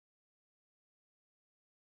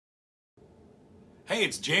Hey,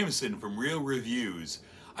 it's Jamison from Real Reviews.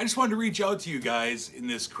 I just wanted to reach out to you guys in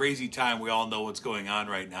this crazy time. We all know what's going on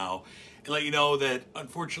right now, and let you know that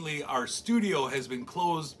unfortunately our studio has been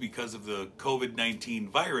closed because of the COVID-19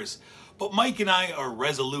 virus. But Mike and I are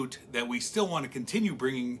resolute that we still want to continue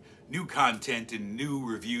bringing new content and new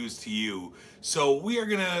reviews to you. So we are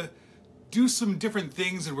going to do some different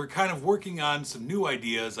things, and we're kind of working on some new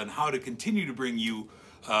ideas on how to continue to bring you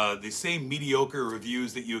the same mediocre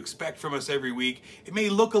reviews that you expect from us every week. It may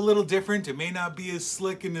look a little different. It may not be as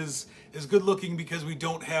slick and as good looking because we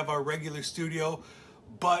don't have our regular studio,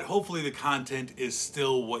 but hopefully the content is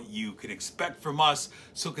still what you can expect from us.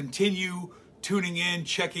 So continue tuning in,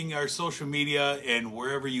 checking our social media, and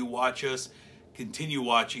wherever you watch us, continue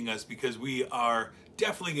watching us, because we are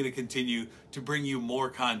definitely going to continue to bring you more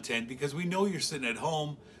content, because we know you're sitting at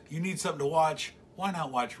home, you need something to watch. Why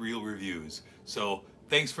not watch Real Reviews? So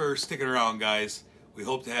thanks for sticking around, guys. We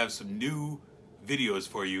hope to have some new videos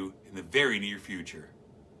for you in the very near future.